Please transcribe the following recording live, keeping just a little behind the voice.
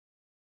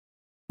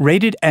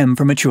Rated M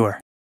for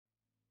mature.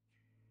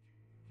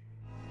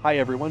 Hi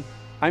everyone,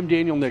 I'm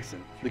Daniel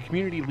Nixon, the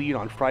community lead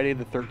on Friday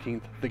the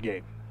 13th, The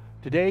Game.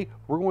 Today,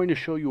 we're going to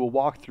show you a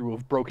walkthrough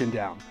of Broken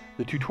Down,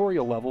 the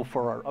tutorial level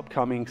for our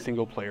upcoming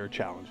single-player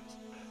challenges.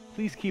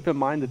 Please keep in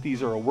mind that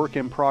these are a work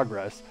in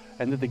progress,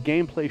 and that the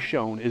gameplay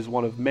shown is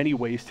one of many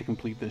ways to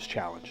complete this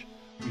challenge.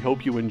 We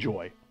hope you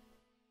enjoy.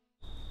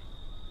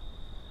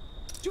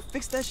 Did you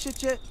fix that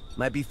shit yet?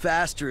 Might be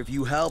faster if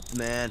you helped,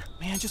 man.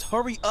 Man, just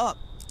hurry up.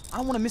 I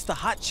don't want to miss the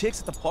hot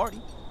chicks at the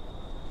party.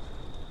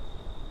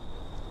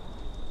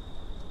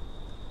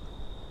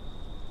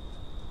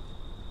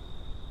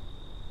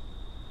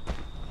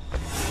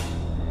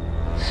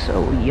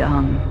 So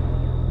young.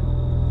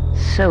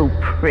 So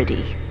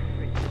pretty.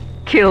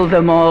 Kill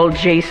them all,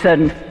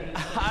 Jason.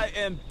 I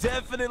am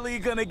definitely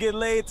gonna get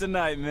laid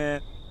tonight, man.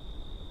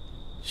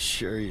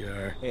 Sure you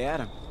are. Hey,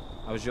 Adam.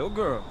 How's your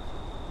girl?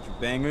 Did you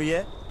bang her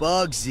yet?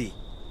 Bugsy,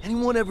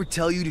 anyone ever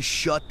tell you to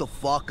shut the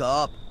fuck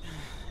up?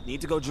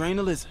 Need to go drain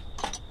the lizard.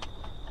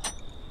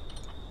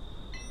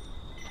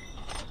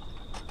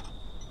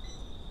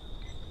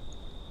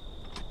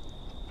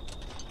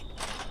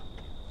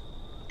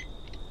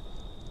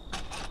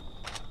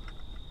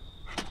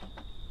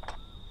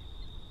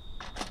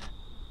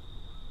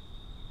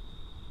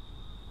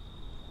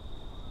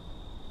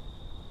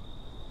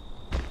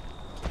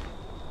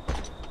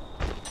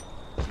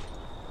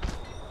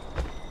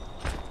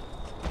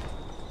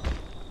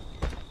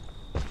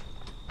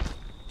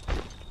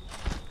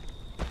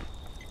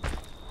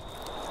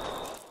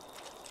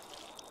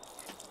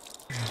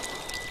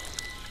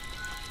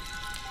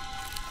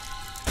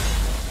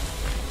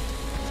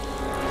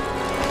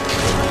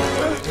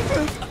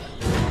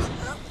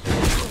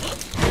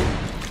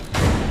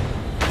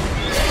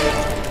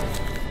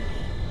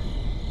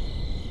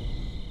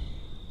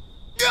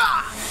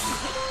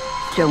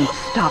 Don't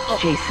stop,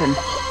 Jason.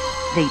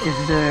 They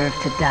deserve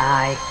to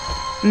die.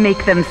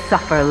 Make them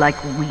suffer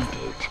like we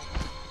did.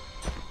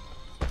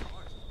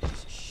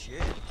 Piece of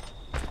shit.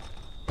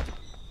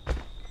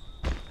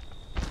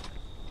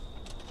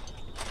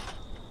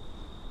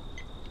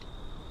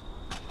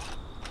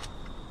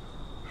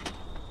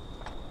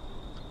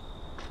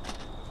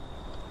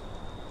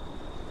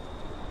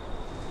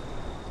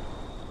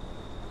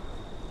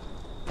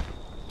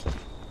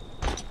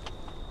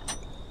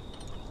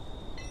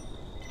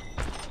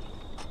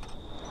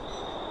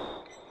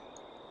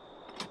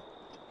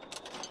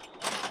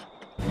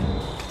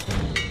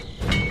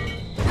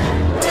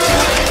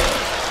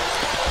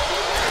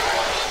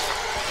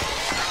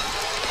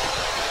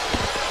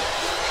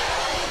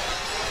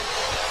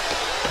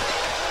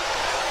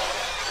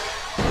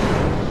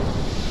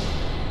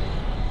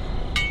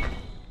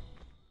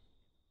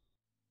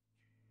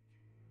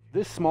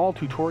 This small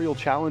tutorial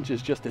challenge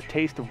is just a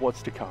taste of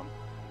what's to come.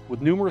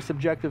 With numerous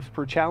objectives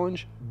per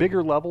challenge,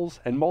 bigger levels,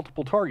 and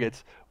multiple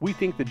targets, we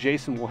think that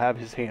Jason will have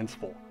his hands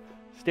full.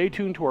 Stay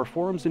tuned to our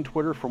forums and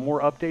Twitter for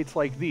more updates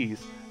like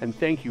these, and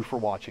thank you for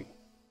watching.